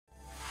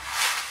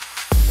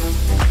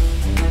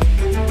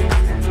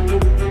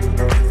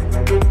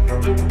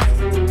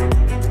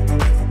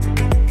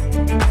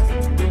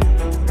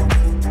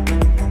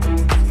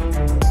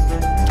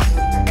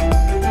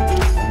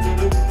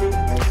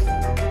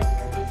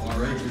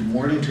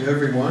morning to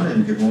everyone,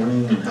 and good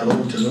morning and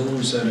hello to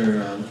those that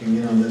are looking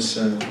in on this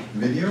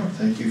video.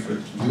 Thank you for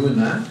doing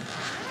that.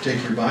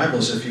 Take your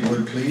Bibles, if you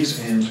would please,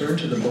 and turn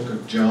to the book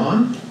of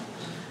John.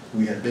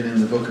 We had been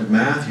in the book of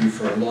Matthew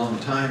for a long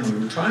time. We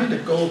were trying to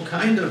go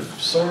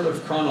sort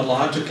of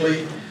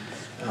chronologically.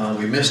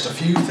 We missed a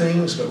few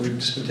things, but we've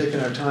just been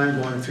taking our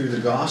time going through the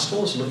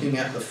Gospels, looking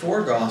at the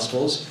four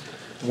Gospels.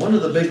 One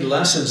of the big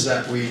lessons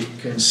that we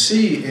can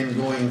see in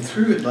going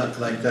through it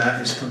like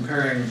that is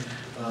comparing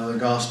the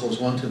Gospels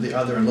one to the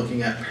other and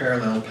looking at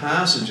parallel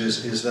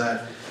passages, is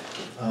that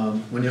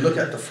when you look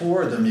at the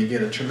four of them, you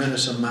get a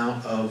tremendous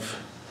amount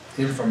of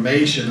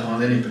information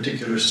on any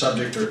particular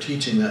subject or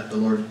teaching that the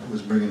Lord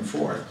was bringing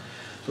forth.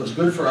 So it's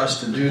good for us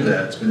to do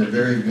that. It's been a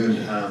very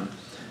good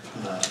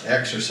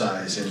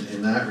exercise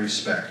in that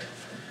respect.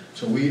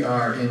 So we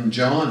are in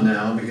John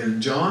now, because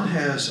John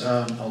has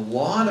a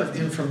lot of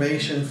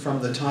information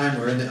from the time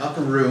we're in the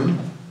upper room.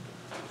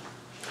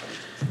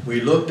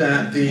 We looked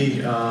at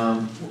the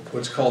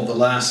what's called the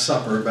Last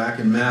Supper back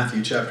in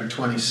Matthew chapter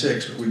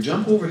 26. But we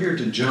jump over here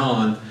to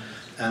John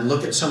and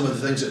look at some of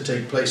the things that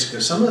take place,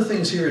 because some of the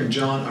things here in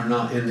John are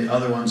not in the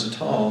other ones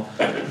at all.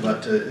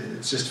 But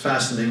it's just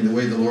fascinating the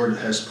way the Lord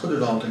has put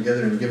it all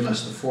together and given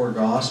us the four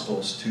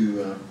Gospels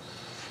to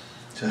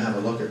have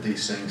a look at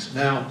these things.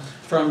 Now,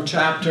 from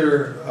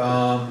chapter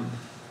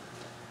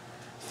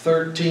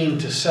 13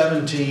 to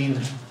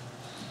 17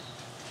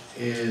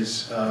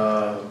 is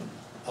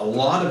a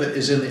lot of it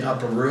is in the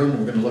upper room.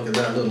 We're going to look at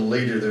that a little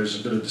later. There's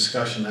a bit of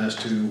discussion as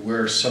to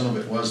where some of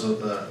it was,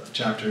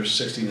 chapters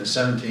 16 and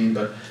 17,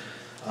 but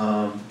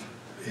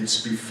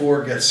it's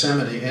before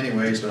Gethsemane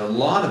anyways, but a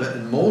lot of it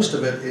and most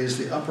of it is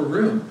the upper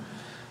room.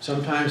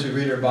 Sometimes we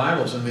read our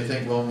Bibles and we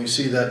think, well, when we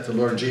see that the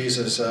Lord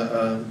Jesus,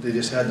 they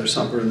just had their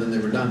supper and then they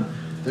were done.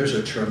 There's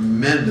a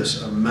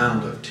tremendous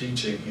amount of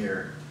teaching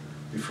here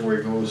before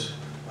he goes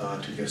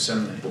to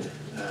Gethsemane to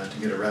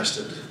get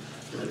arrested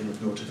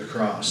and go to the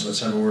cross.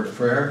 Let's have a word of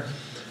prayer.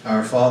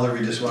 Our Father,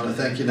 we just want to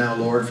thank you now,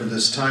 Lord, for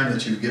this time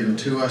that you've given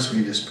to us.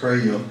 We just pray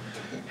you'll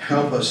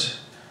help us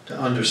to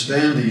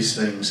understand these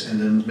things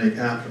and then make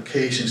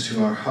applications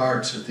to our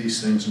hearts of these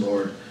things,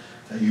 Lord,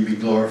 that you be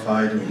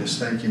glorified. And we just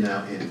thank you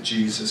now in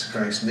Jesus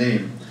Christ's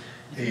name.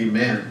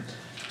 Amen.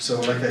 So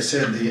like I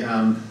said,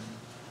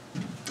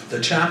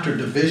 the chapter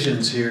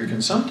divisions here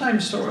can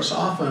sometimes throw us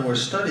off when we're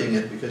studying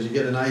it, because you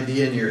get an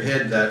idea in your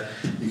head that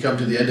you come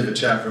to the end of a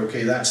chapter,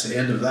 okay, that's the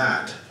end of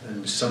that,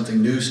 and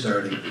something new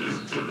starting.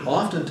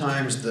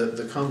 Oftentimes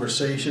the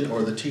conversation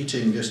or the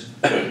teaching just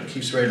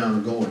keeps right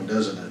on going,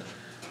 doesn't it?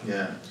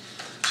 Yeah.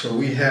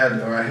 So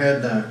I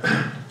had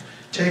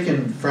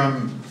taken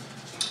from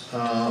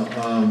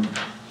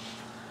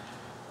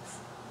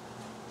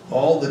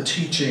all the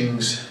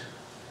teachings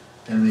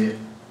and the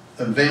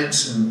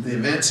events and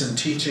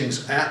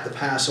teachings at the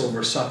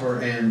Passover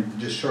supper and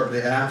just shortly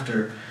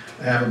after.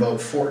 I have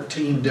about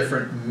 14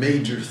 different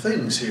major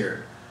things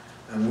here,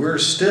 and we're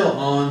still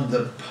on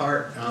the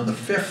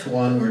fifth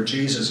one where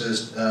Jesus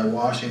is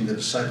washing the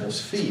disciples'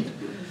 feet.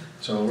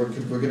 So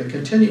we're going to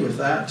continue with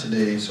that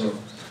today. So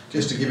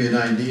just to give you an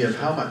idea of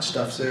how much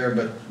stuff's there,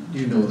 but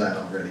you know that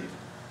already.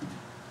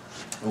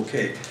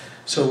 Okay,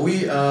 so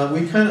we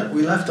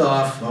left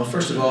off. Well,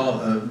 first of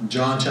all,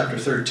 John chapter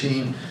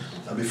 13.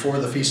 Before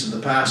the feast of the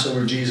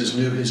Passover, Jesus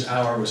knew his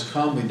hour was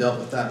come. We dealt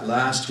with that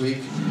last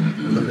week.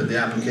 We looked at the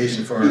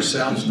application for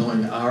ourselves,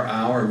 knowing our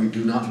hour. We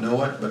do not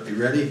know it, but be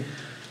ready.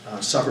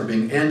 Supper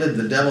being ended,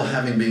 the devil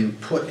having been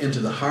put into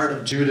the heart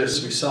of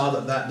Judas. We saw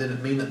that that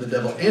didn't mean that the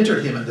devil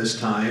entered him at this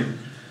time,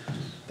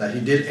 that he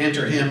did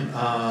enter him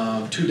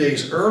 2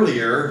 days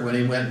earlier when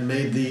he went and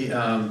made the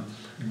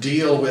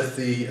deal with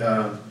the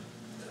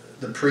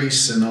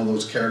priests and all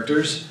those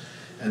characters.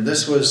 And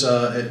this was,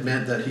 it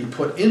meant that he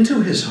put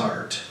into his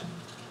heart,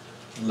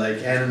 like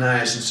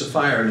Ananias and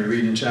Sapphira, and you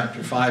read in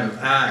chapter 5 of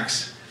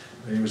Acts,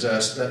 when he was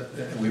asked that,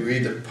 we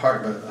read the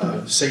part,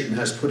 Satan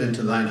has put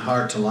into thine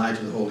heart to lie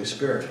to the Holy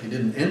Spirit. He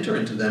didn't enter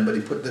into them, but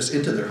he put this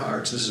into their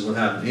hearts. This is what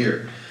happened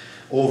here.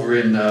 Over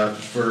in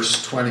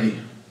verse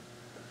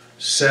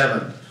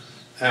 27,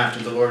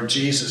 after the Lord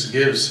Jesus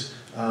gives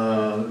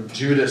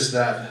Judas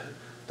that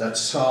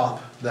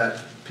sop,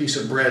 that piece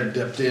of bread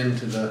dipped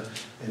into the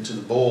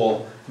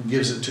bowl, and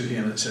gives it to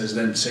him, it says,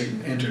 then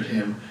Satan entered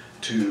him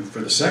for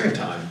the second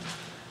time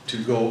to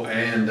go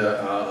and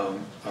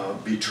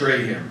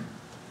betray him.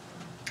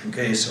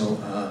 Okay, so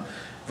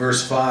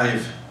verse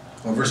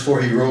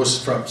 4, he rose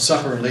from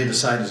supper and laid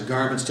aside his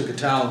garments, took a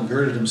towel and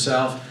girded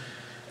himself,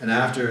 and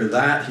after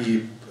that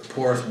he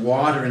poureth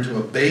water into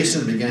a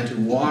basin, began to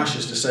wash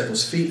his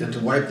disciples' feet and to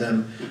wipe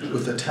them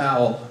with the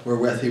towel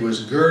wherewith he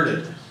was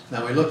girded.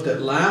 Now we looked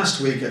at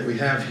last week, that we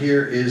have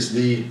here is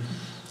the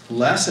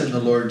lesson the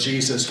Lord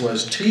Jesus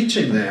was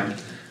teaching them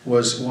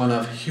was one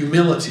of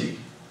humility,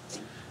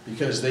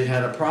 because they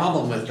had a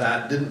problem with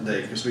that, didn't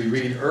they? Because we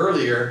read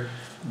earlier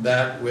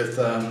that with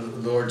the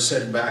Lord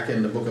said back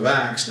in the book of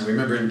Acts, now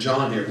remember in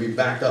John here, we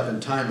backed up in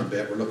time a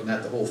bit, we're looking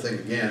at the whole thing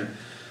again,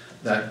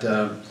 that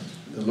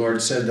the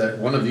Lord said that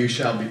one of you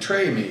shall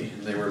betray me.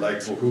 And they were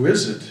like, well, who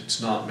is it?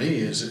 It's not me,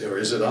 is it? Or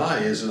is it I?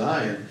 Is it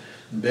I? And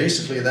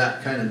Basically,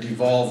 that kind of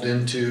devolved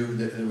into,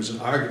 there was an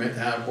argument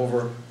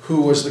over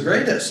who was the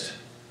greatest.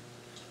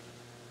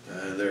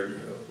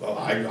 Well,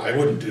 I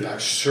wouldn't do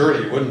that.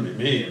 Surely it wouldn't be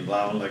me, and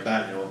blah, blah, like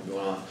that, you know,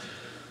 going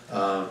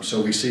on.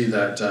 So we see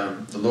that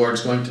the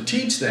Lord's going to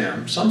teach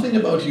them something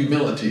about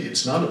humility.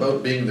 It's not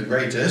about being the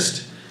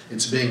greatest.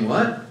 It's being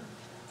what?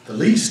 The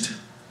least.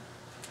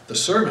 The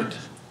servant.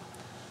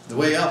 The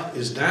way up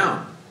is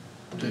down.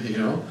 You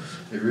know,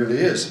 it really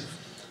is.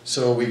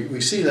 So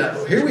we see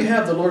that. Here we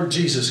have the Lord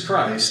Jesus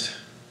Christ,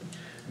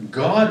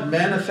 God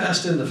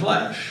manifest in the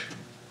flesh.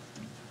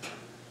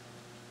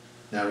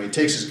 Now he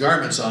takes his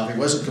garments off. He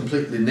wasn't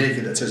completely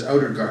naked. It says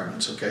outer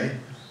garments, okay?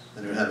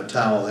 And he would have a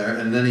towel there.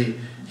 And then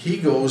he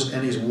goes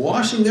and he's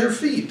washing their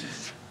feet.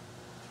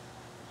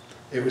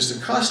 It was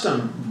the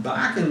custom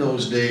back in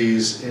those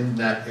days in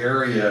that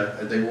area.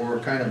 They wore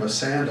kind of a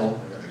sandal.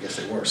 I guess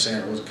they wore a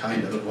sandal. It was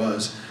kind of, it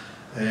was.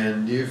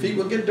 And your feet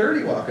would get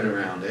dirty walking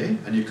around, eh?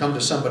 And you come to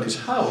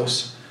somebody's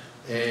house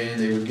and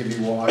they would give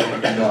you water,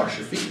 you could wash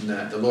your feet and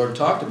that. The Lord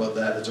talked about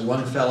that. As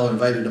one fellow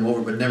invited him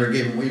over but never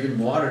gave him even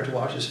water to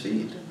wash his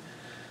feet.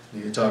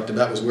 And he talked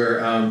about, that was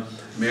where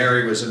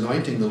Mary was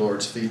anointing the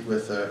Lord's feet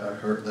with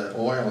the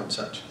oil and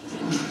such.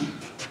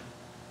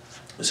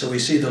 So we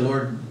see the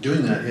Lord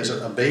doing that. He has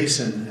a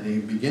basin and he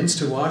begins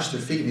to wash their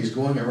feet and he's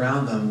going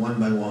around them one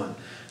by one.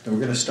 And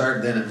we're going to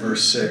start then at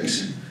verse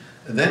 6.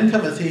 And then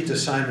cometh he to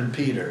Simon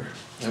Peter.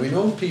 And we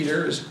know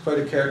Peter is quite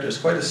a character. It's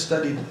quite a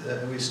study.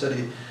 We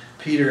study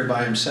Peter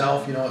by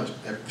himself. You know,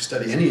 we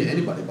study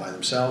anybody by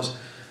themselves.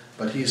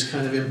 But he's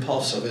kind of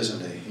impulsive,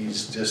 isn't he?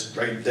 He's just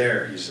right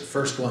there. He's the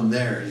first one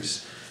there.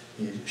 He's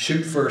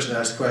shoot first and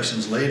ask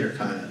questions later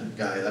kind of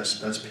guy.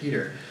 That's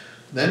Peter.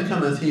 Then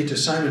cometh he to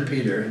Simon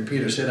Peter, and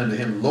Peter said unto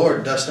him,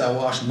 Lord, dost thou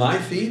wash my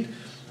feet?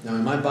 Now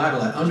in my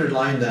Bible I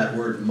underlined that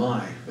word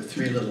my with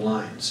 3 little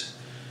lines.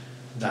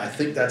 Now, I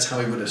think that's how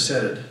he would have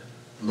said it.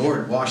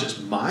 Lord washes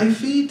my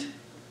feet?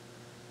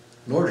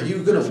 Lord, are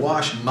you going to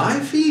wash my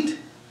feet?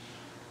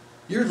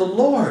 You're the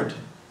Lord.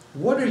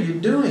 What are you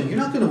doing? You're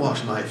not going to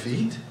wash my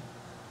feet.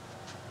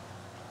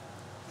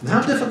 And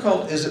how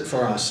difficult is it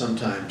for us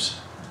sometimes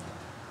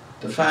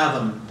to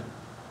fathom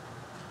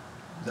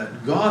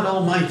that God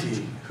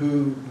Almighty,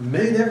 who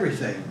made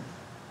everything,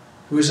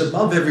 who is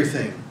above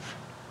everything,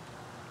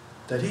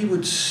 that he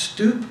would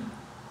stoop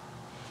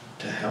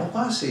to help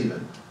us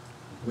even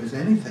with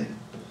anything.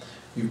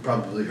 You've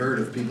probably heard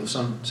of people,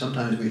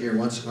 sometimes we hear,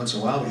 once in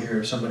a while we hear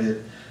of somebody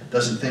that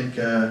doesn't think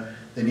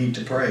they need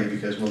to pray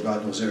because, well,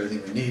 God knows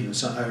everything we need.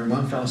 And I heard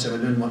one fellow say, I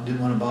didn't want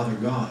to bother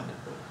God.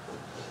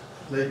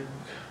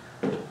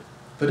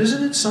 But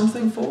isn't it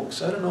something,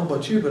 folks? I don't know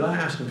about you, but I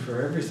ask him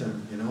for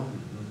everything, you know.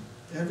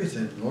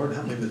 Everything. Lord,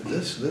 help me with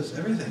this,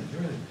 everything.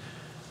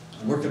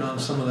 I'm working on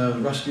some of the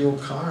rusty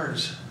old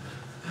cars.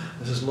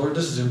 I says, Lord,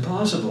 this is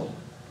impossible.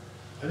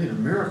 I need a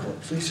miracle.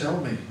 Please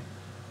help me.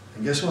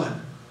 And guess what?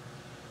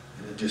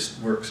 And it just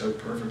works out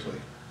perfectly.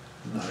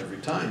 Not every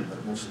time,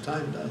 but most of the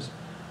time it does.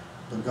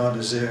 But God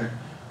is there.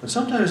 But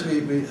sometimes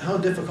we how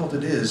difficult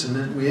it is, and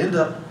then we end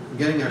up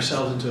getting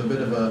ourselves into a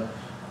bit of a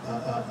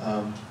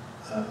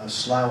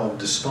slough of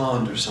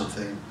despond or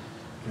something.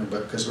 You know,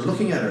 but because we're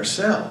looking at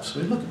ourselves,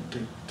 we look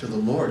to the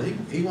Lord.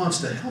 He wants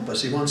to help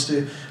us. He wants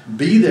to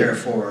be there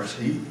for us.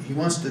 He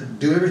wants to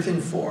do everything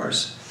for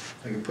us,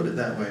 if I can put it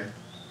that way.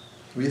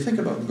 When you think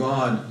about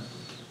God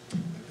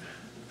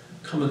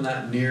coming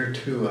that near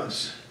to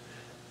us,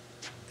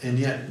 and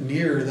yet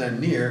nearer than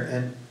near,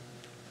 and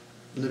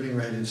living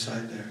right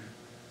inside there.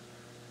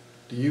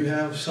 Do you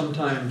have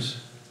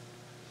sometimes,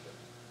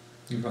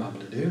 you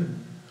probably do,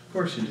 of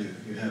course you do.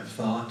 You have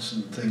thoughts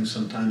and things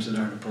sometimes that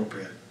aren't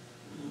appropriate.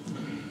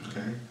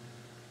 Okay?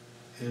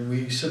 And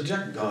we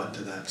subject God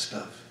to that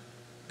stuff.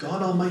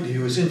 God Almighty,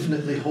 who is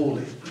infinitely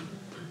holy.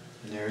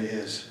 And there he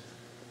is.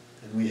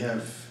 And we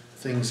have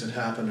things that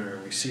happen, or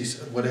we see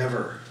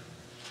whatever.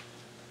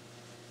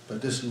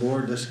 But this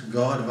Lord, this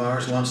God of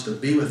ours wants to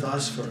be with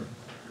us,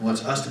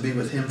 wants us to be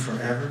with him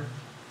forever.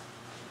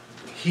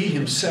 He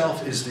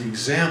himself is the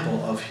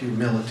example of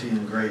humility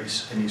and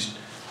grace. And he's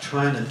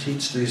trying to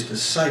teach these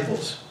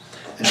disciples.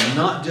 And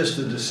not just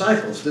the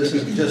disciples. This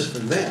isn't just for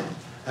them.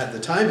 At the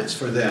time it's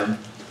for them,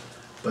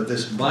 but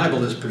this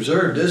Bible is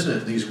preserved, isn't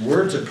it? These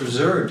words are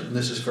preserved, and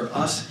this is for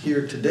us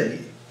here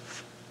today.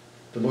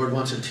 The Lord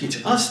wants to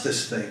teach us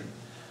this thing.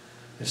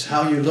 It's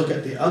how you look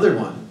at the other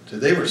one. So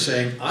they were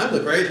saying, I'm the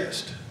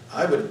greatest.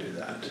 I wouldn't do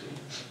that.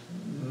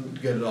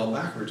 Get it all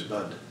backwards,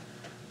 bud.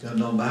 Got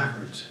it all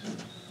backwards.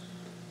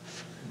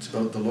 It's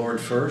about the Lord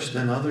first,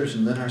 then others,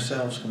 and then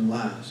ourselves come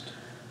last.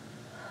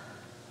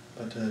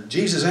 But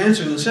Jesus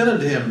answered and said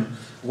unto him,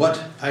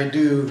 What I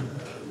do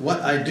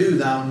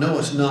thou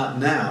knowest not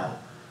now.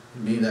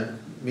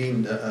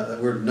 The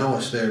word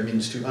knowest there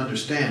means to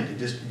understand.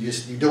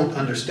 You don't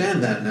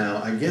understand that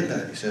now. I get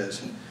that, he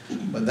says.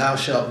 But thou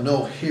shalt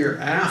know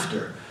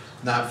hereafter.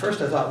 Now at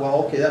first I thought,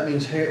 well, okay, that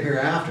means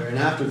hereafter. And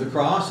after the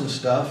cross and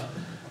stuff,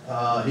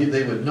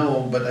 they would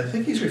know. But I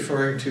think he's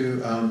referring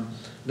to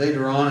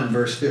later on in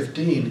verse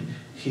 15,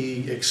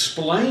 he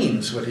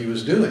explains what he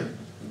was doing.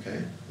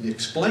 Okay? He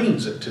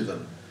explains it to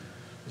them.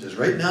 He says,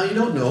 right now you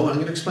don't know, I'm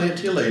going to explain it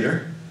to you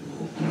later.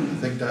 I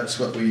think that's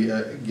what we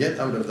get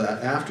out of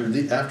that after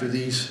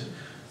these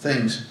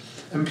things.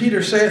 And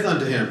Peter saith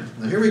unto him,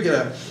 now here we get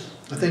a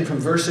thing from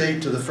verse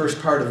 8 to the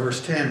first part of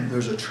verse 10.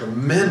 There's a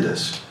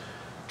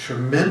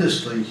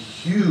tremendously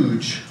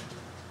huge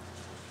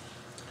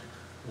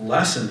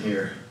lesson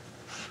here.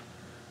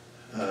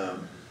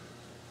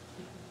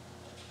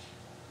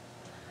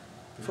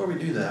 Before we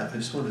do that, I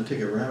just want to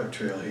take a rabbit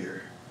trail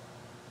here.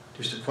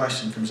 Just a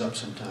question comes up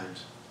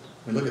sometimes.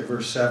 We look at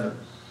verse 7.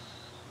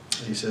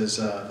 He says,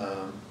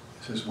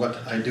 what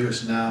I do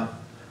is now,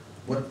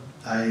 what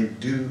I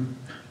do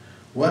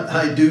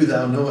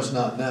thou knowest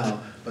not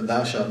now, but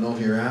thou shalt know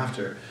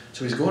hereafter.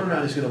 So he's going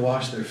around, he's going to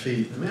wash their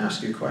feet. Let me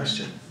ask you a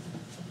question.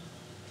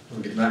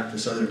 We'll get back to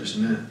this other in just a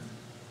minute.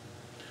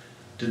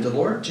 Did the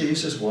Lord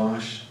Jesus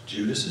wash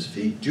Judas's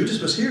feet?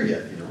 Judas was here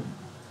yet, you know.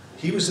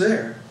 He was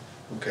there,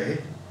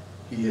 okay.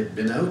 He had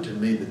been out and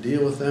made the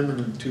deal with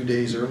them 2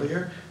 days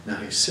earlier. Now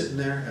he's sitting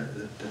there at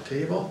the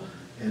table,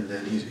 and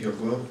then he'll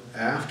go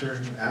after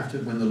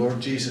when the Lord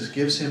Jesus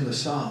gives him the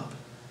sop.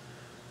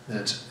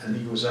 And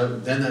he goes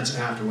out, then that's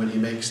after when he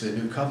makes the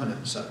new covenant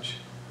and such.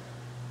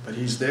 But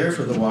he's there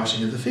for the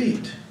washing of the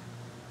feet.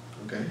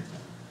 Okay?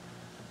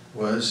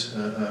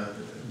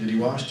 Did he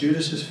wash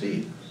Judas's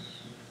feet?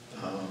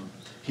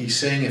 He's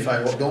saying, if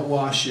I don't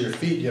wash your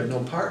feet, you have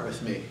no part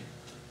with me.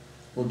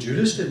 Well,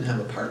 Judas didn't have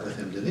a part with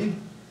him, did he?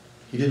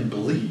 He didn't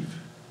believe.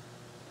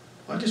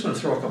 Well, I just want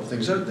to throw a couple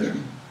things out there.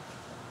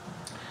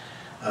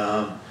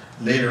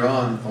 Later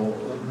on,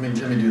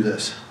 let me do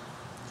this.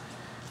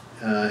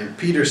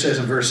 Peter says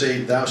in verse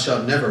 8, thou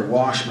shalt never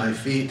wash my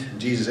feet. And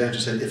Jesus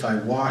answered, said, if I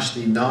wash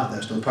thee not, thou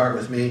hast no part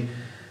with me.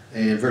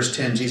 And in verse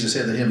 10, Jesus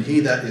said to him,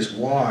 he that is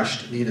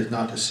washed needeth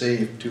not to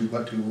save to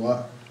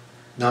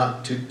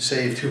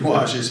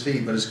wash his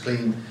feet, but is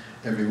clean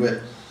every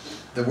whit.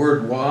 The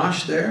word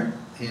wash there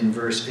in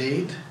verse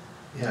 8,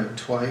 you have it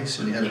twice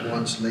and you have it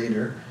once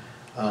later,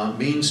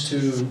 means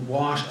to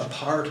wash a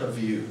part of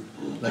you.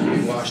 Like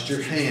you washed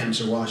your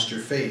hands or washed your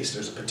face.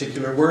 There's a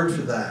particular word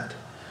for that.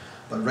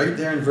 But right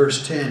there in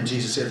verse 10,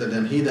 Jesus said to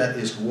them, he that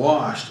is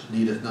washed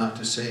needeth not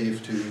to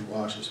save to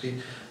wash his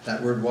feet.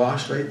 That word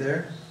washed right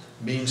there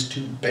means to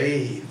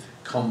bathe,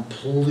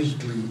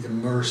 completely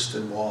immersed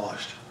and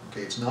washed.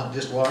 Okay, it's not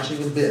just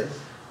washing a bit,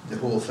 the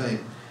whole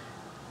thing.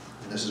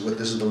 And this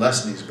is the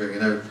lesson he's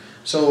bringing out.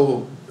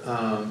 So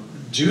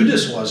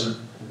Judas wasn't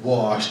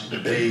washed,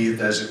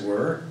 bathed as it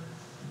were,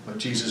 but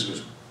Jesus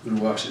was going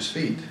to wash his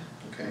feet.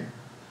 Okay,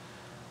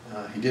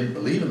 he didn't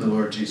believe in the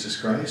Lord Jesus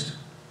Christ,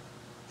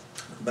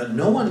 but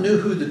no one knew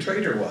who the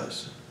traitor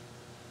was.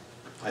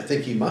 I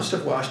think he must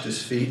have washed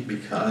his feet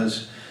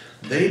because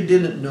they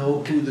didn't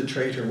know who the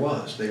traitor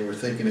was. They were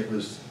thinking it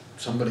was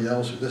somebody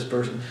else or this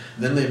person.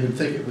 Then they would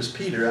think it was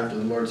Peter after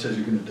the Lord says,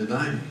 you're going to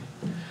deny me.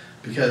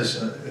 Because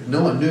if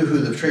no one knew who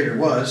the traitor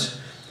was,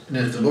 and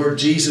if the Lord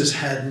Jesus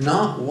had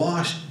not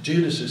washed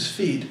Judas's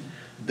feet,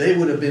 they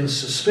would have been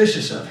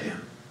suspicious of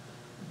him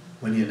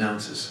when he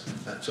announces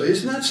that. So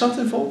isn't that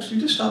something, folks? You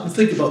just stop and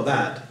think about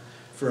that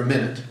for a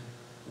minute.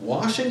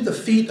 Washing the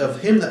feet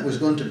of him that was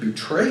going to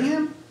betray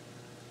him?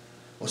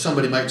 Well,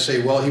 somebody might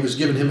say, well, he was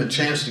giving him a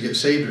chance to get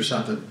saved or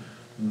something.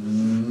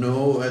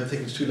 No, I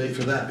think it's too late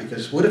for that,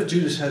 because what if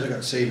Judas hasn't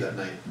got saved that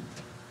night?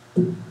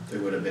 There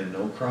would have been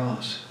no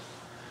cross.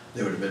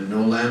 There would have been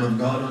no Lamb of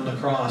God on the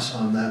cross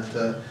on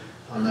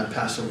that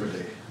Passover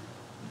day.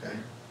 Okay?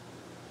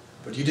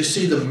 But you just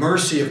see the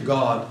mercy of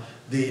God,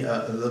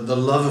 the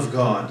love of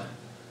God.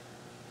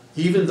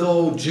 Even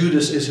though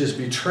Judas is his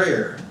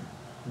betrayer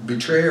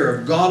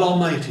of God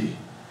Almighty,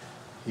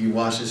 he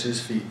washes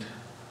his feet.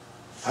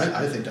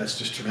 I think that's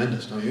just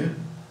tremendous, don't you?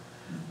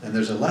 And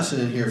there's a lesson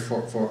in here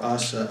for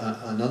us,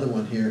 another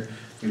one here,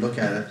 if you look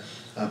at it.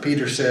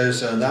 Peter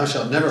says, thou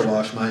shalt never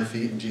wash my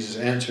feet. And Jesus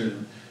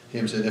answered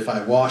him, said, if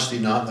I wash thee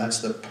not, that's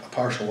the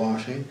partial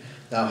washing,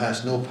 thou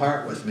hast no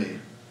part with me.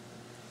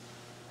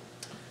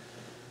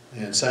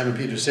 And Simon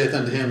Peter saith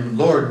unto him,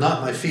 Lord,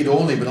 not my feet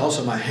only, but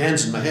also my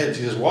hands and my head.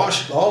 He says,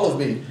 wash all of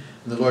me.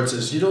 And the Lord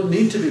says, you don't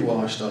need to be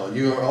washed all.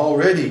 You are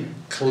already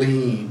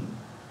clean.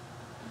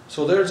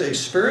 So there's a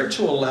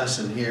spiritual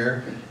lesson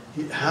here.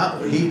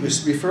 He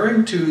was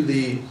referring to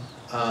the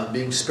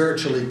being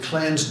spiritually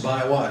cleansed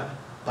by what?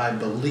 By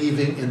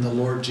believing in the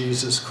Lord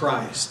Jesus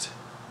Christ.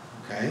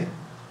 Okay?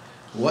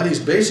 What he's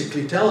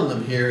basically telling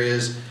them here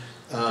is,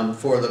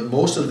 for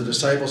most of the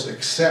disciples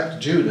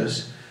except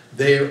Judas,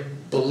 they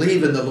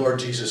believe in the Lord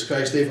Jesus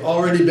Christ. They've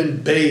already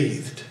been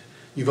bathed.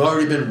 You've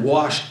already been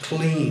washed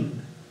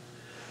clean.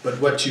 But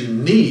what you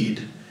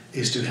need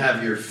is to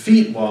have your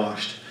feet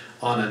washed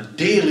on a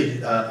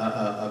daily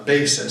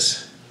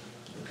basis.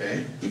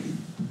 Okay?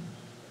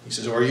 He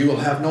says, or you will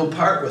have no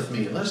part with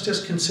me. Let's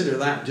just consider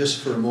that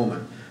just for a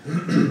moment.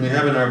 We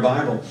have in our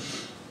Bible,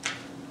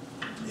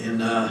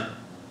 in,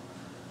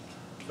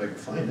 if I can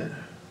find it.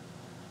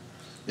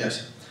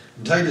 Yes.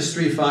 In Titus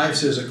 3:5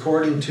 says,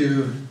 according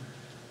to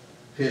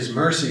his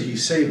mercy he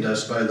saved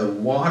us by the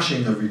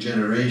washing of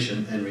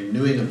regeneration and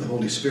renewing of the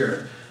Holy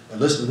Spirit. But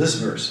listen to this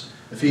verse,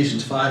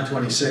 Ephesians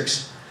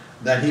 5:26.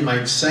 that he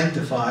might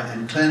sanctify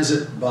and cleanse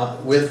it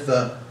with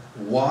the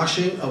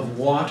washing of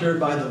water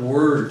by the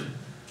word.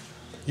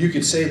 You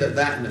could say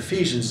that in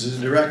Ephesians is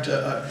a direct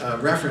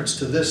reference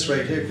to this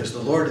right here, because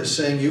the Lord is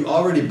saying, you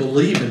already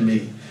believe in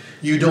me.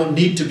 You don't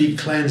need to be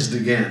cleansed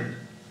again.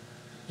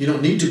 You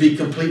don't need to be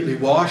completely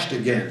washed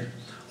again.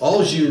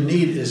 All you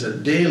need is a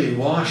daily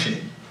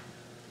washing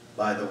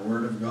by the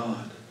Word of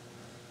God.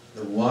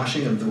 The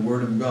washing of the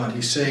Word of God.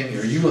 He's saying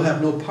here, you will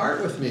have no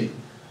part with me.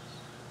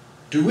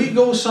 Do we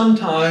go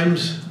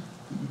sometimes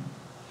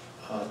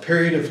a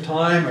period of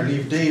time or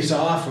leave days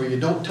off where you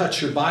don't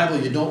touch your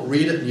Bible, you don't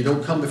read it, and you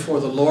don't come before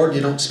the Lord,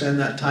 you don't spend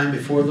that time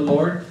before the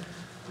Lord?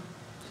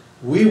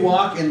 We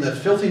walk in the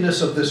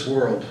filthiness of this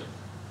world.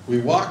 We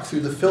walk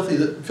through the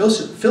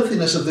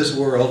filthiness of this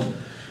world.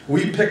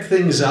 We pick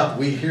things up,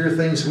 we hear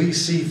things, we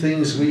see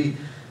things, we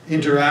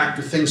interact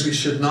with things we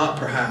should not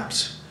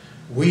perhaps.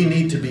 We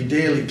need to be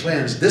daily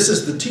cleansed. This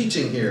is the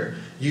teaching here.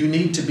 You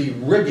need to be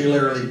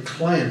regularly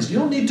cleansed. You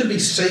don't need to be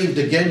saved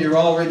again. You're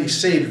already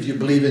saved if you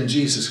believe in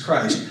Jesus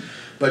Christ.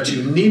 But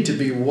you need to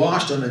be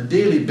washed on a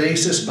daily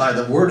basis by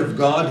the Word of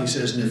God. He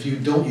says, and if you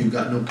don't, you've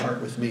got no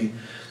part with me.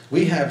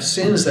 We have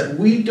sins that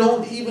we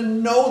don't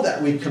even know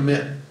that we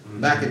commit.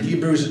 Back in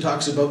Hebrews, it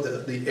talks about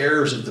the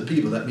errors of the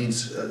people. That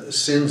means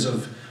sins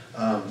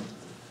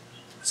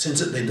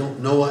that they don't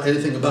know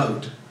anything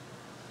about.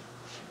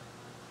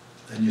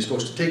 And you're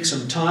supposed to take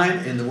some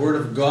time in the Word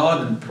of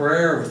God and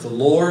prayer with the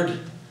Lord.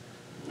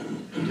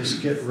 And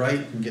just get right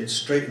and get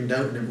straightened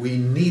out. And we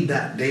need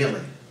that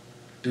daily.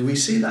 Do we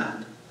see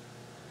that?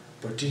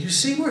 But do you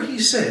see where he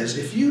says,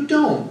 if you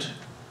don't,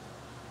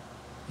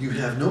 you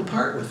have no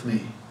part with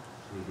me?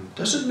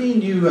 Doesn't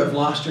mean you have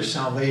lost your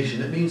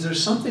salvation. It means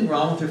there's something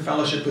wrong with your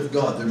fellowship with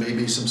God. There may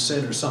be some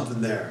sin or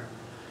something there.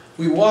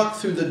 We walk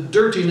through the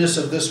dirtiness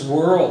of this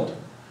world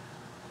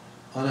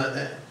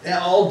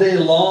all day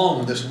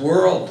long, this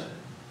world.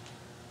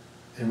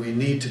 And we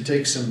need to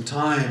take some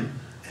time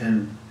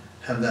and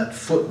have that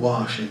foot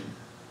washing.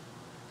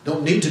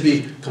 Don't need to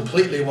be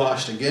completely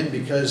washed again,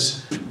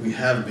 because we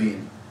have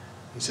been.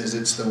 He says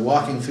it's the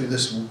walking through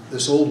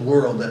this old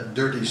world that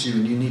dirties you,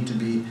 and you need to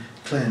be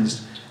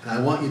cleansed. And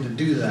I want you to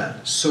do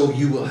that so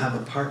you will have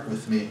a part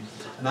with me.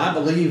 And I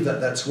believe that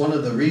that's one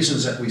of the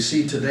reasons that we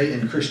see today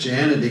in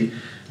Christianity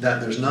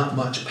that there's not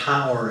much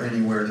power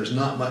anywhere. There's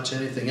not much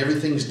anything.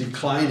 Everything's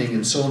declining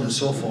and so on and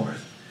so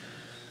forth.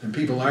 And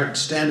people aren't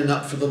standing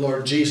up for the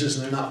Lord Jesus,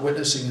 and they're not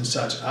witnessing and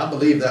such. I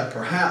believe that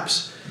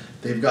perhaps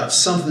they've got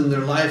something in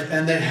their life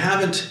and they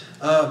haven't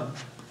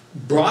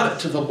brought it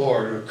to the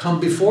Lord or come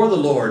before the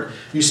Lord.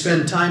 You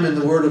spend time in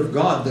the Word of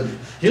God,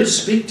 He'll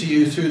speak to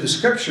you through the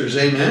Scriptures.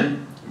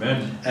 Amen?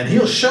 Amen. And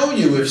He'll show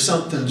you if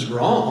something's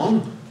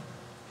wrong.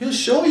 He'll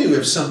show you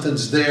if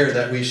something's there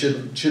that we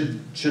should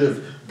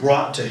have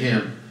brought to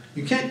Him.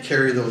 You can't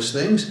carry those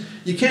things.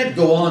 You can't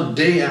go on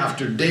day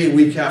after day,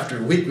 week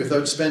after week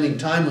without spending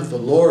time with the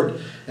Lord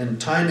and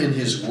time in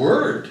His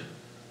Word.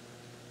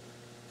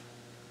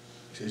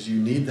 He says you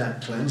need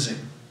that cleansing.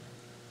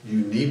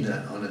 You need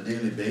that on a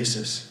daily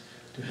basis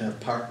to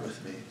have part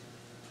with me.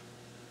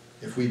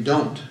 If we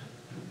don't,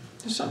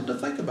 there's something to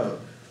think about.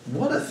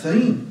 What a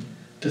thing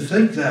to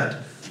think that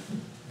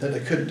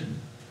it could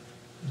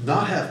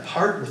not have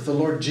part with the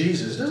Lord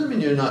Jesus. It doesn't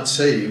mean you're not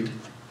saved.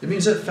 It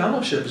means that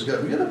fellowship has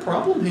got, we got a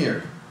problem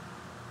here.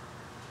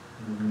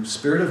 The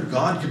Spirit of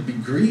God could be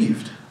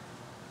grieved.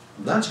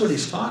 That's what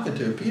he's talking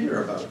to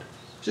Peter about.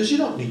 He says, you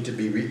don't need to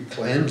be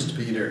cleansed,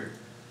 Peter.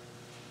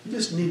 You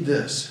just need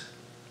this.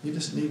 You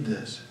just need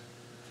this.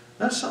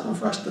 That's something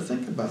for us to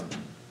think about.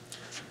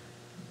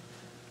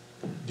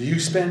 Do you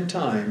spend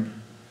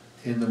time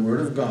in the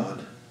Word of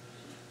God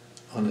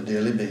on a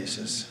daily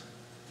basis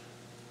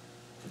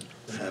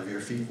to have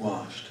your feet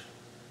washed?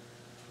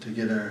 To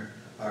get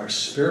our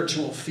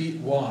spiritual feet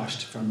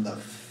washed from the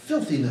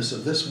filthiness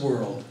of this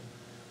world,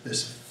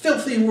 this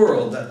filthy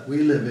world that we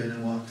live in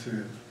and walk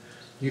through.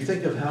 You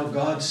think of how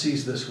God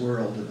sees this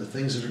world and the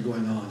things that are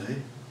going on, eh?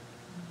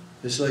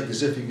 It's like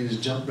as if you could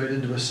just jump right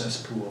into a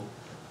cesspool.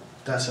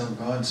 That's how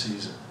God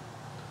sees it.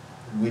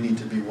 And we need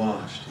to be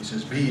washed. He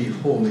says, be ye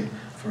holy,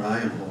 for I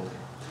am holy.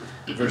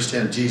 In verse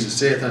 10, Jesus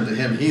saith unto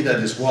him, he that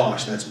is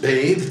washed, that's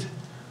bathed,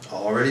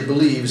 already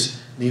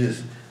believes,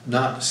 needeth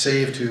not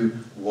save to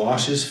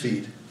wash his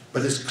feet,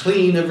 but is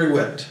clean every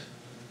whit.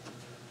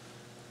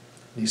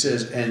 He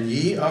says, and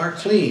ye are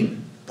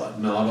clean, but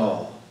not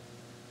all.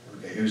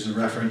 Okay, here's the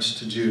reference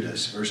to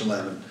Judas, verse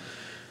 11.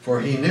 For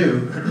he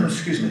knew,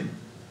 excuse me,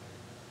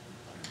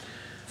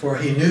 for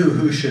he knew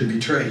who should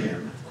betray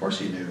him. Of course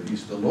he knew.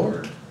 He's the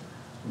Lord.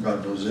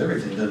 God knows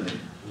everything, doesn't he?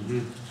 Mm-hmm.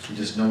 He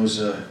just knows,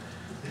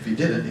 if he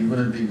didn't, he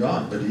wouldn't be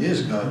God. But he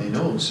is God, and he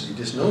knows. He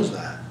just knows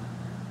that.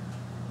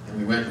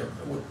 And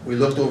we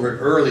looked over it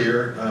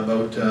earlier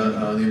about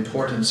the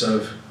importance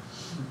of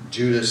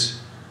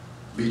Judas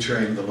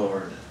betraying the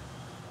Lord.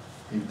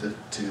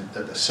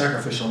 That the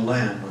sacrificial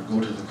lamb would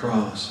go to the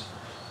cross.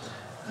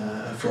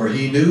 For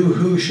he knew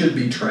who should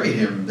betray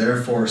him,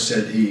 therefore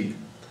said he,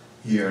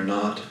 ye are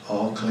not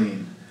all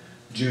clean.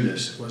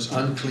 Judas was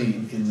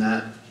unclean in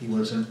that he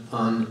was an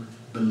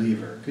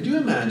believer. Could you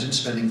imagine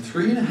spending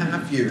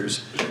 3.5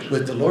 years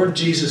with the Lord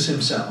Jesus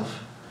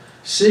himself,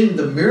 seeing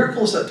the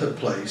miracles that took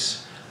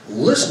place,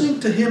 listening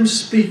to him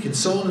speak, and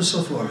so on and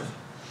so forth?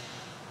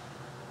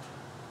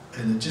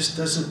 And it just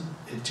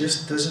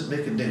doesn't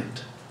make a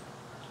dent.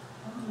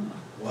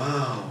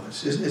 Wow,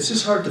 it's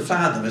just hard to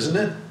fathom, isn't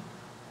it?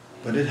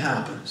 But it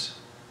happens.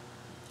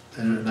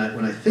 And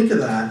when I think of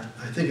that,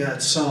 I think of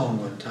that song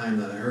one time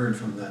that I heard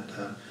from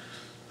that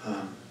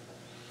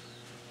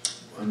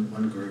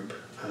one group.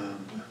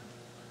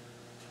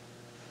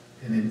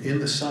 And in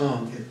the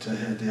song, it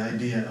had the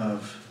idea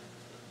of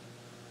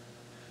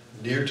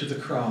near to the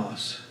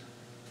cross,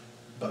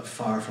 but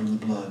far from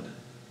the blood.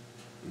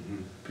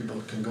 Mm-hmm.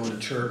 People can go to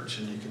church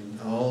and we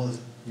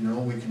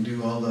can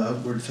do all the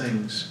outward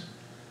things.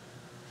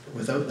 But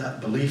without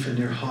that belief in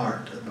your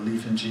heart, that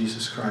belief in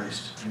Jesus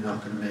Christ, you're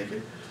not going to make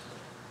it.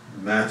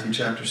 Matthew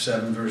chapter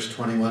 7, verse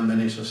 21,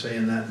 many shall say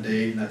in that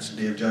day, and that's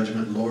the day of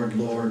judgment, Lord,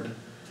 Lord,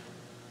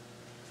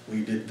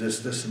 we did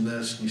this, this, and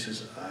this. And he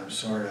says, I'm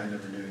sorry, I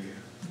never knew you.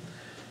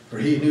 For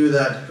he knew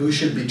that who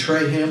should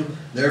betray him,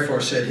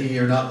 therefore said he,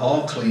 you're not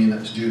all clean.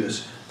 That's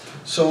Judas.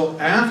 So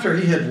after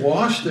he had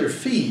washed their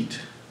feet,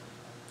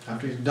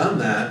 after he'd done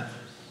that,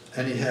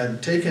 and he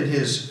had taken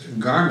his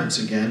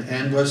garments again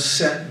and was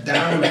set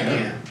down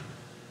again.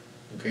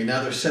 Okay,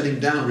 now they're sitting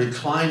down,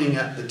 reclining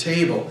at the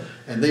table.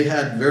 And they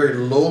had very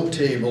low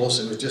tables.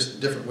 It was just a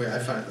different way. I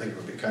think it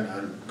would be kind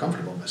of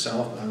uncomfortable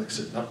myself. I like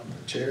sitting up in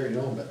a chair,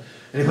 But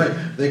anyway,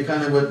 they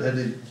kind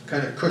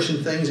of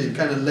cushion things. You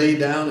kind of lay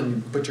down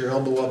and put your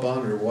elbow up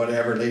on it or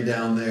whatever. Lay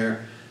down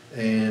there,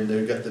 and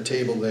they got the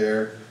table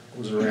there. It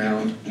was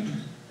around.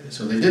 And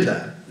so they did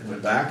that. They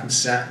went back and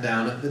sat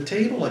down at the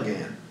table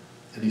again.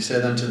 And he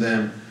said unto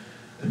them,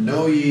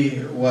 know ye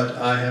what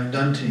I have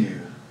done to you?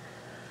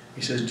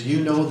 He says, do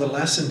you know the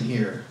lesson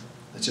here?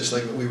 It's just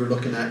like what we were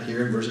looking at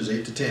here in verses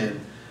 8 to 10.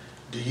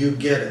 Do you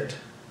get it?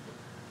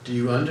 Do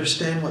you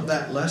understand what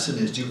that lesson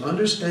is? Do you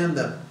understand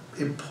the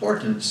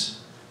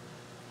importance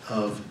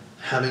of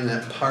having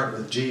that part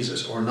with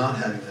Jesus or not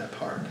having that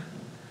part?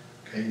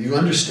 Okay, do you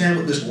understand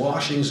what this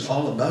washing is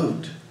all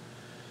about?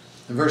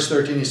 In verse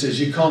 13 he says,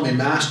 you call me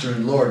Master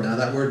and Lord. Now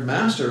that word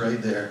Master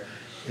right there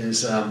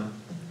is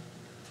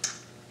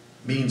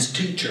means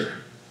teacher.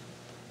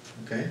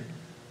 Okay?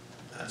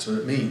 That's what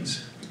it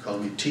means. Call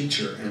me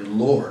teacher and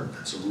Lord.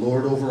 That's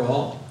Lord over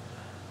all.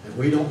 If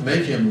we don't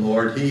make him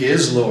Lord, he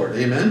is Lord.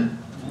 Amen?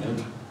 Amen.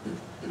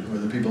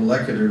 Whether people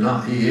like it or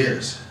not, he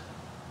is.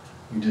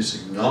 You just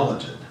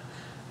acknowledge it.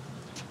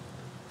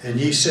 And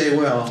ye say,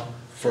 well,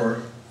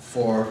 for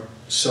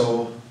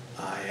so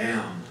I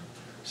am.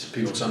 So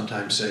people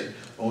sometimes say,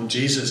 oh,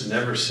 Jesus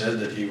never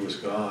said that he was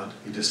God.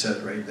 He just said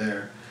it right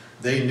there.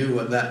 They knew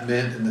what that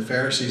meant, and the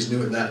Pharisees knew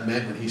what that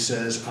meant when he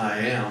says, I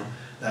am.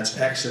 That's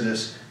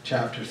Exodus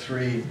chapter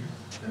 3.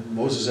 And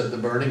Moses at the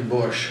burning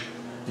bush,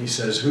 he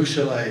says, who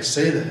shall I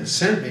say that has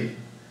sent me?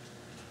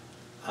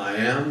 I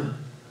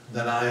am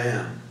that I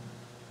am.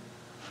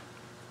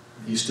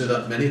 He stood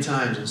up many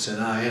times and said,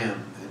 I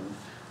am.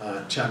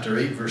 In chapter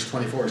 8, verse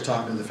 24, he's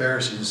talking to the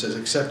Pharisees and says,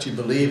 except you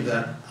believe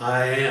that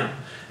I am.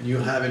 And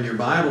you'll have in your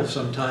Bible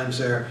sometimes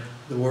there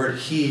the word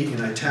he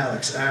in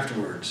italics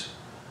afterwards.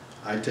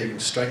 I take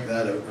and strike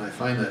that out, and I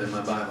find that in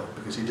my Bible,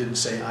 because he didn't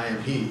say I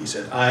am he. He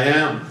said, I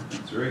am.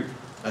 That's right.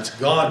 That's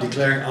God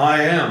declaring,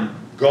 I am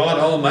God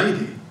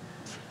Almighty.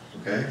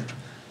 Okay?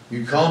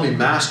 You call me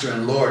Master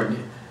and Lord,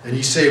 and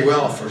ye say,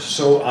 well, for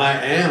so I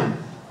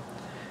am.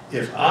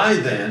 If I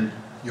then,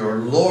 your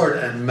Lord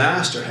and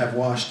Master, have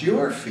washed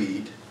your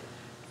feet,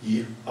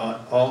 ye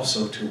ought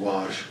also to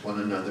wash one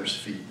another's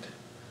feet.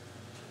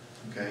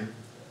 Okay?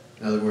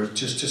 In other words,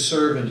 just to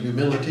serve in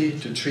humility,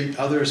 to treat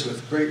others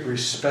with great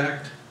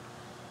respect.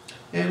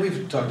 And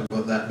we've talked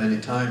about that many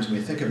times. When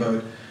we think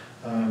about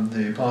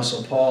the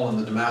Apostle Paul on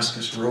the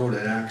Damascus Road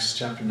in Acts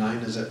chapter 9,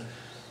 is that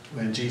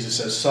when Jesus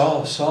says,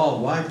 Saul, Saul,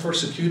 why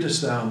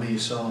persecutest thou me,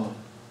 Saul?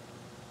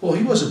 Well,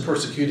 he wasn't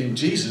persecuting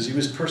Jesus. He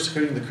was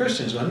persecuting the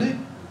Christians, wasn't he?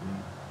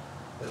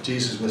 But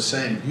Jesus was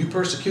saying, you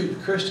persecute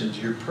the Christians,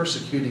 you're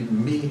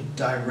persecuting me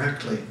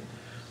directly.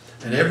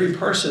 And every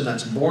person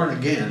that's born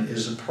again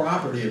is the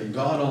property of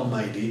God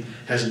Almighty,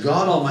 has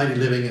God Almighty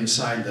living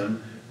inside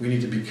them. We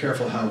need to be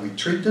careful how we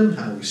treat them,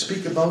 how we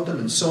speak about them,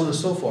 and so on and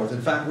so forth.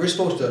 In fact, we're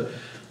supposed to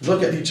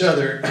look at each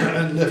other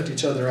and lift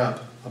each other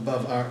up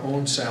above our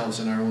own selves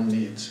and our own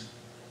needs.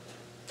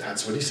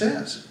 That's what he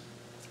says.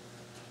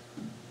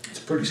 It's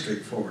pretty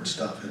straightforward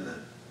stuff, isn't it?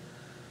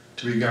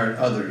 To regard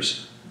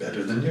others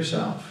better than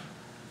yourself.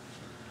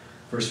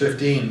 Verse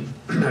 15,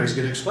 now he's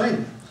going to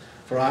explain.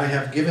 For I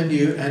have given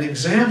you an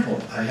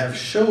example. I have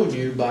showed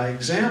you by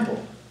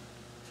example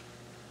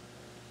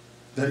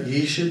that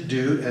ye should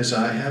do as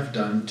I have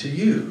done to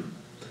you.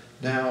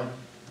 Now,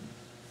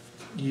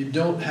 you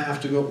don't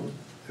have to go,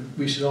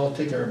 we should all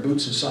take our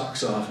boots and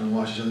socks off and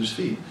wash each other's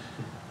feet.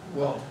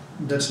 Well,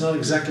 that's not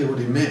exactly what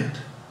he meant.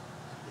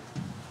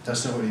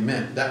 That's not what he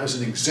meant. That was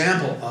an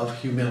example of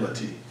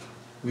humility.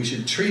 We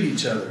should treat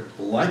each other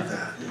like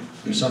that.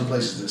 There's some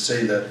places that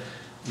say that,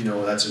 you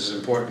know, that's as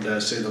important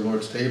as, say, the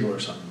Lord's table or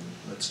something.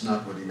 That's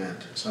not what he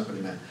meant. It's not what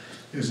he meant.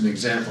 Here's an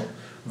example.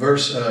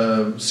 Verse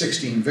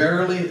 16,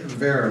 verily,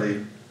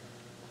 verily,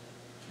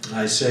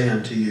 I say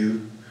unto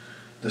you,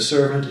 the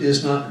servant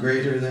is not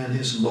greater than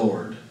his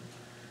Lord,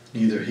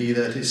 neither he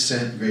that is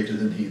sent greater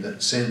than he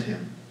that sent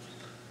him.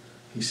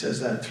 He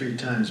says that 3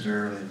 times,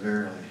 verily,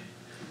 verily.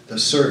 The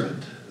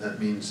servant, that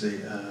means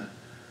a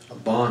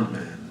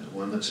bondman,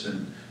 one that's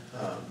been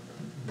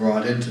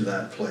brought into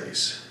that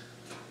place.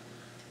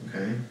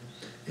 Okay?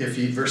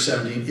 Verse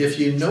 17, if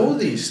ye know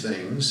these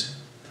things,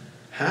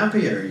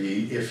 happy are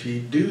ye if ye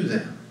do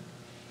them.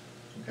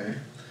 Okay?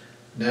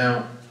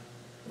 Now,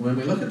 when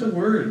we look at the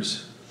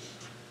words,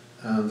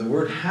 the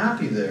word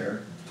happy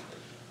there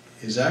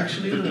is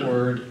actually the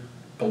word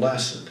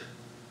blessed,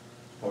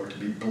 or to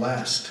be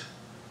blessed.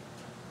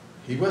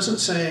 He wasn't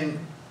saying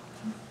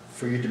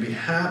for you to be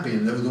happy,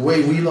 and the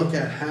way we look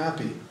at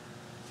happy,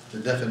 the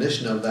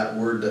definition of that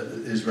word that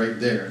is right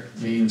there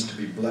means to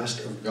be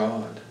blessed of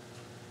God.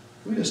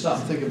 We just stop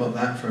and think about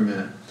that for a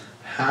minute.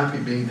 Happy,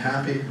 being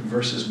happy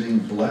versus being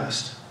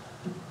blessed.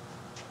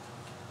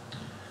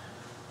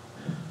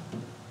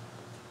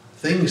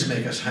 Things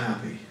make us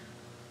happy.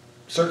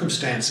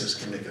 Circumstances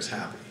can make us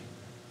happy,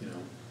 you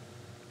know.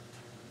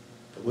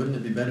 But wouldn't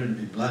it be better to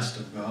be blessed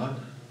of God?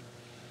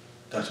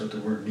 That's what the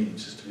word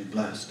means, is to be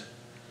blessed.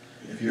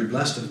 If you're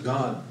blessed of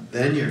God,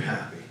 then you're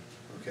happy.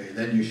 Okay,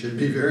 then you should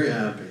be very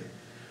happy.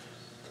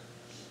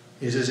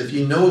 He says, if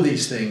you know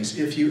these things,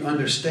 if you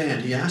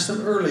understand. He asked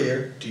them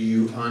earlier, do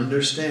you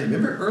understand?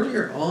 Remember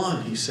earlier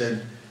on he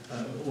said,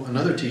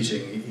 another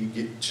teaching,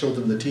 he showed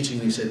them the teaching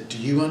and he said, do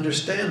you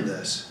understand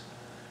this?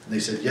 And they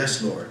said,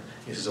 yes, Lord.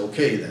 He says,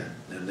 okay then.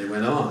 And they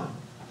went on.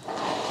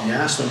 He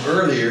asked them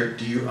earlier,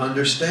 do you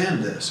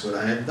understand this, what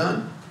I have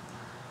done?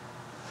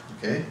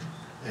 Okay?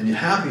 And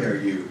happy are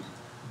you,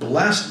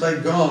 blessed by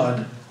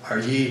God are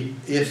ye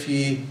if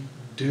ye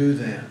do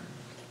them.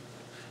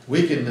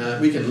 We can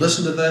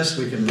listen to this,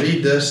 we can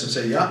read this and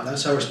say, yeah,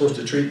 that's how we're supposed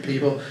to treat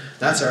people.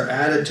 That's our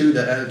attitude,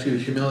 that attitude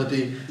of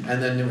humility.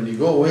 And then when you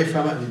go away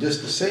from it, you're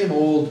just the same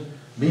old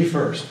me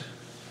first.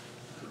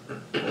 Well,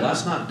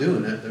 that's not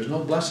doing it. There's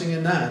no blessing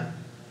in that.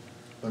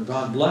 But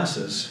God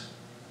blesses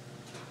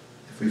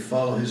if we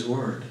follow His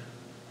word.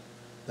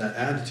 That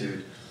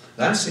attitude.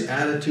 That's the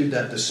attitude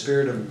that the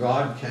Spirit of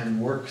God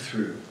can work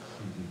through,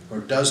 or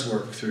does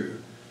work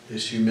through,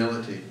 is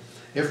humility.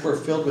 If we're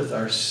filled with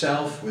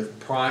ourself, with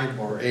pride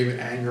or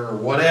anger or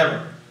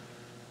whatever,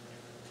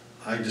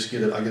 I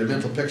get a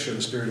mental picture of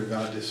the Spirit of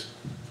God just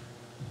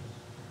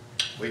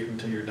wait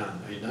until you're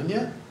done. Are you done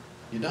yet?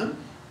 You done?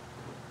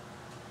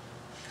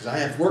 Because I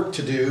have work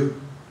to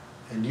do,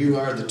 and you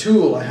are the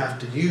tool I have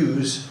to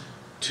use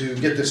to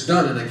get this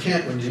done, and I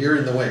can't when you're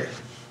in the way.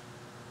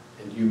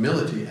 In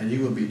humility, and you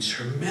will be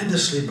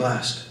tremendously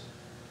blessed.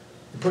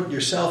 You put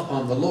yourself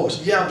on the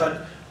lowest. Yeah,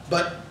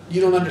 but you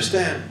don't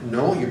understand.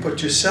 No, you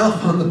put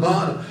yourself on the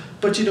bottom,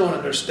 but you don't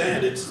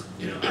understand. It's,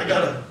 I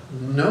gotta.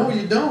 No,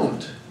 you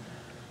don't.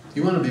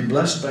 You want to be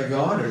blessed by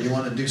God, or you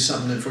want to do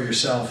something for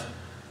yourself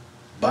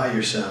by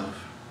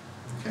yourself?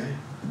 Okay?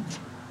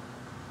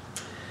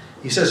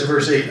 He says in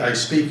verse 8, I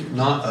speak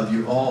not of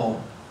you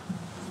all.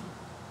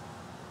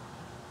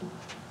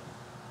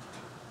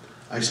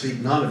 I speak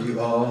not of you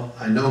all.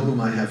 I know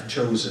whom I have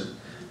chosen,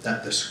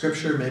 that the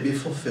scripture may be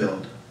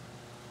fulfilled.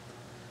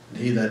 And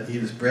he that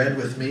eateth bread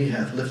with me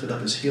hath lifted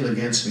up his heel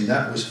against me.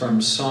 That was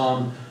from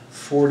Psalm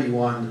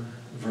 41,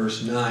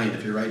 verse 9,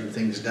 if you're writing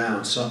things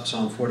down.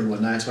 Psalm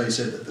 41, 9. That's why he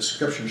said that the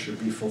scripture should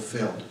be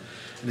fulfilled.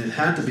 And it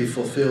had to be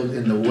fulfilled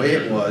in the way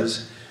it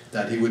was,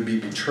 that he would be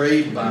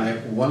betrayed by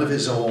one of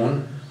his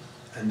own,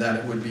 and that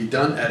it would be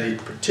done at a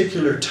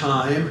particular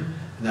time,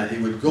 and that he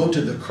would go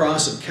to the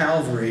cross of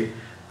Calvary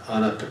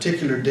on a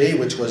particular day,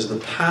 which was the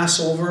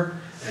Passover,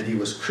 and he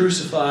was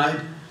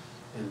crucified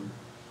and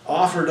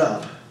offered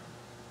up.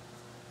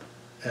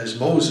 As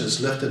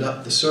Moses lifted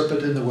up the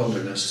serpent in the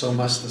wilderness, so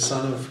must the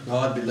Son of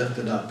God be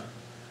lifted up.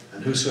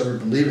 And whosoever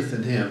believeth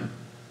in him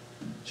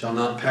shall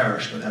not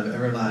perish, but have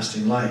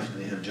everlasting life.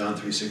 And you have John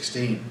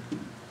 3:16.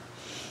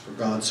 For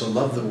God so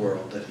loved the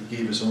world that he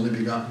gave his only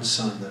begotten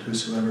Son, that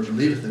whosoever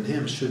believeth in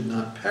him should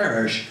not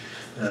perish,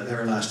 but have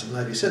everlasting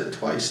life. He said it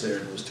twice there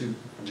in those two,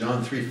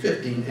 John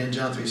 3:15 and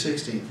John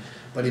 3:16.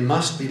 But he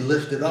must be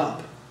lifted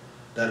up.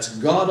 That's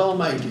God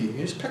Almighty. You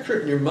just picture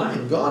it in your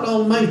mind. God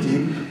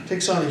Almighty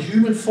takes on a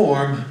human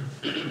form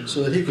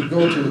so that he could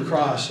go to the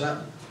cross.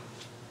 That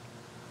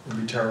would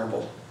be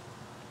terrible.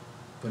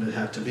 But it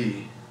had to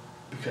be,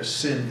 because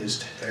sin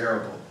is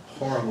terrible,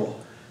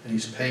 horrible, and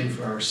he's paying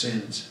for our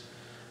sins.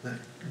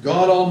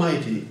 God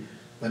Almighty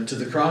went to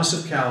the cross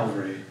of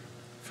Calvary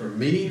for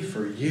me,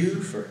 for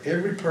you, for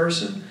every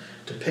person,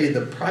 to pay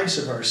the price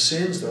of our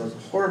sins, the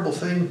horrible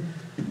thing,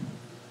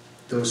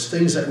 those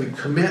things that we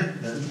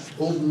commit, the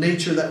old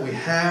nature that we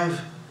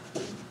have,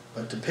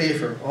 but to pay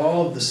for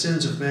all of the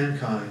sins of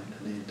mankind.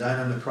 And he died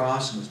on the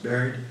cross and was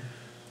buried,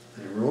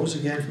 and he rose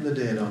again from the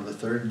dead on the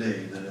third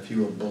day. That if you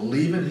will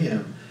believe in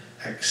him,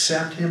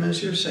 accept him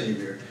as your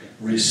Savior,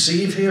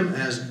 receive him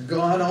as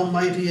God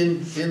Almighty in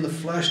the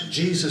flesh,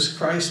 Jesus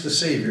Christ the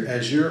Savior,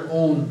 as your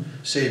own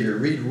Savior.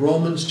 Read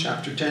Romans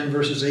chapter 10,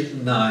 verses 8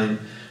 and 9.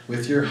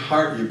 With your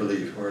heart you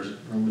believe. Or is it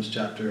Romans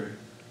chapter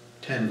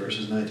 10,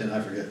 verses 9 and 10?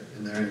 I forget.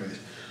 In there anyways.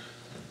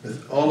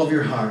 With all of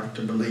your heart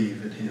to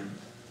believe in him.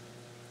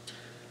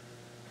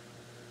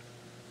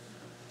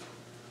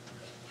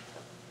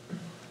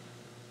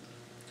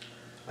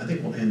 I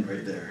think we'll end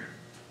right there.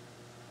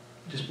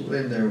 Just we'll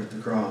end there with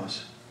the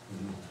cross.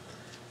 Mm-hmm.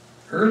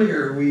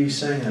 Earlier we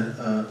sang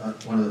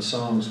one of the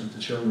songs with the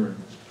children.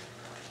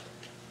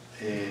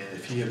 And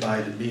if ye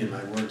abide in me and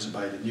my words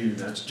abide in you,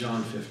 that's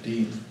John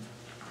 15.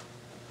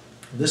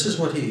 This is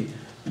what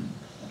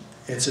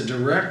it's a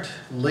direct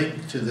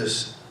link to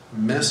this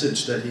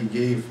message that he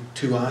gave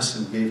to us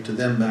and gave to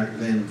them back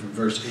then from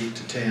verse 8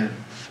 to 10.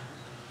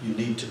 You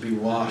need to be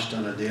washed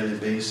on a daily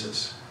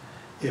basis.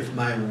 If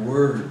my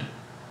word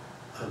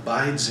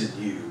abides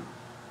in you,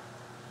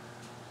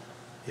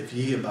 if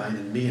ye abide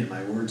in me and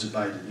my words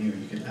abide in you,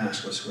 you can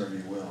ask whatsoever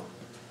you will,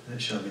 and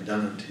it shall be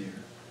done unto you.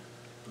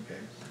 Okay?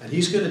 And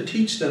he's going to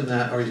teach them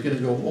that, or he's going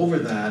to go over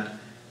that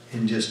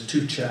in just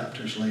 2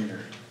 chapters later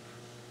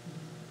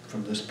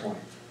from this point.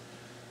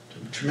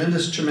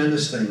 Tremendous,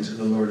 tremendous things that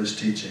the Lord is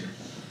teaching.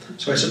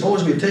 So I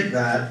suppose we take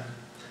that,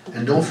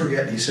 and don't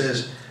forget, he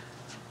says,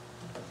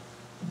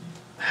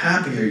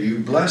 happy are you,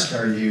 blessed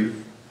are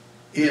you,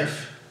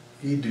 if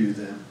ye do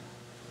them.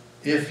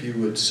 If you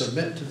would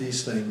submit to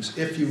these things,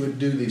 if you would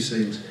do these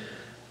things.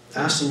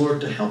 Ask the Lord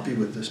to help you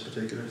with this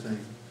particular thing.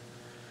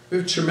 We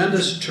have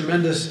tremendous,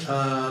 tremendous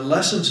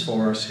lessons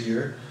for us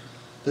here.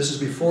 This is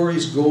before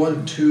he's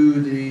going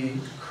to the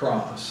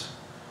cross.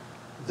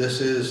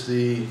 This is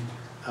the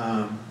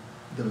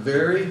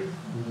very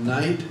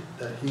night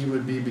that he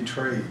would be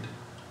betrayed.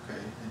 Okay?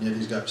 And yet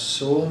he's got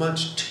so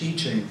much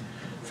teaching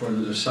for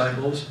the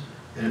disciples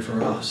and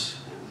for us.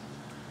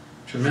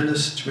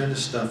 Tremendous,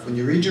 tremendous stuff. When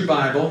you read your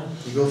Bible,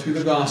 you go through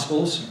the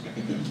Gospels,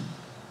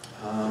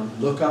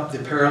 look up the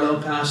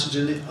parallel passage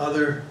in the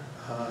other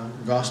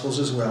Gospels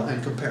as well,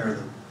 and compare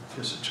them.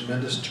 It's a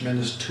tremendous,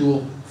 tremendous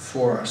tool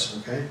for us,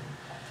 okay?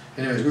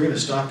 Anyways, we're going to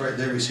stop right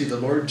there. We see the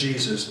Lord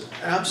Jesus, the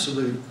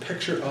absolute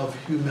picture of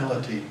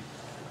humility,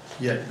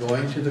 yet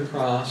going to the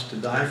cross to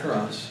die for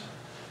us,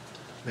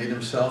 made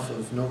himself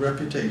of no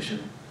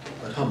reputation,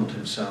 but humbled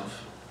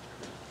himself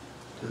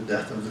to the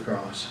death of the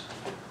cross.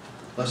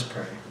 Let's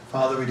pray.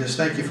 Father, we just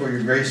thank you for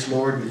your grace,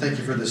 Lord. We thank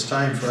you for this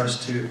time for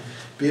us to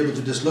be able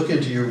to just look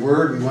into your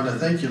word. We want to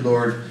thank you,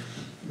 Lord.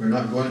 We're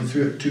not going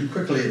through it too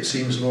quickly, it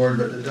seems, Lord,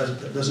 but it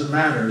doesn't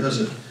matter, does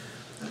it?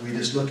 That we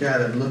just look at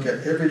it and look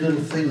at every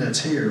little thing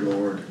that's here,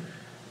 Lord.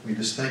 We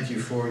just thank you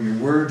for your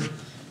word.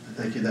 I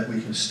thank you that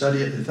we can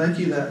study it. And thank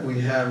you that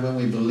we have, when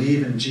we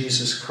believe in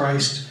Jesus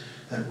Christ,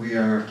 that we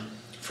are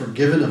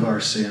forgiven of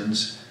our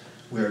sins,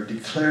 we are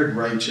declared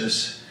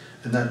righteous,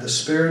 and that the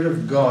Spirit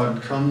of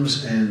God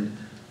comes and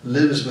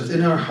lives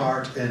within our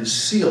heart and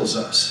seals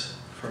us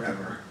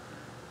forever.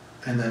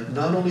 And that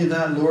not only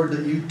that, Lord,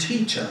 that you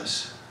teach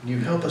us, you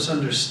help us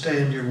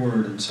understand your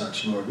word and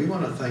such, Lord. We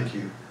want to thank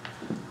you.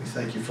 We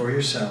thank you for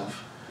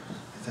yourself.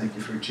 We thank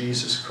you for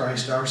Jesus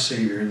Christ, our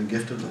Savior, and the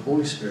gift of the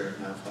Holy Spirit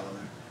now, Father.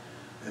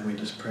 And we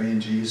just pray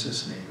in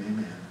Jesus' name,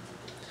 amen.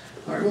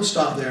 All right, we'll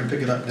stop there and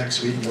pick it up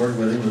next week, Lord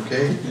willing,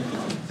 okay?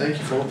 Thank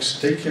you, folks.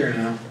 Take care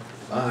now.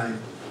 Bye.